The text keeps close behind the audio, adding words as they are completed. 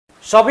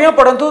सभ्य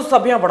पढ़ु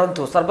सभ्य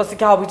बढ़ु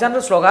सर्वशिक्षा अभियान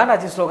स्लोगान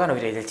आज स्लोगान हो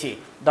रही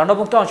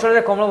दंडमुक्त अंचल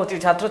में कमलवती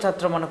छात्र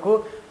छात्र मानक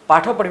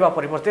पाठ पढ़ा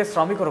परिवर्ते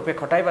श्रमिक रूपे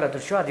खटाइबार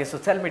दृश्य आज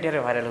सोशल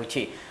मीडिया भाइराल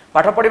होती।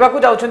 पाठ पढ़ा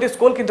जाऊँच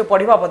स्कूल किंतु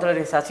पढ़ा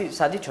बदल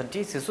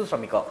साजिंट शिशु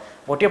श्रमिक।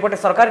 गोटे पटे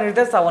सरकारी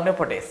निर्देश और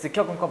अन्यपटे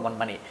शिक्षकों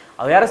मनमानी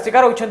यार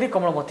शिकार होती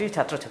कमलवती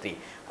छात्र छात्री।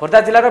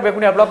 खोर्धा जिलार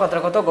बेगुनिया ब्लक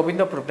अंतर्गत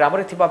गोविंदपुर ग्राम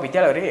में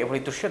विद्यालय में एभली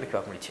दृश्य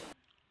देखा मिली।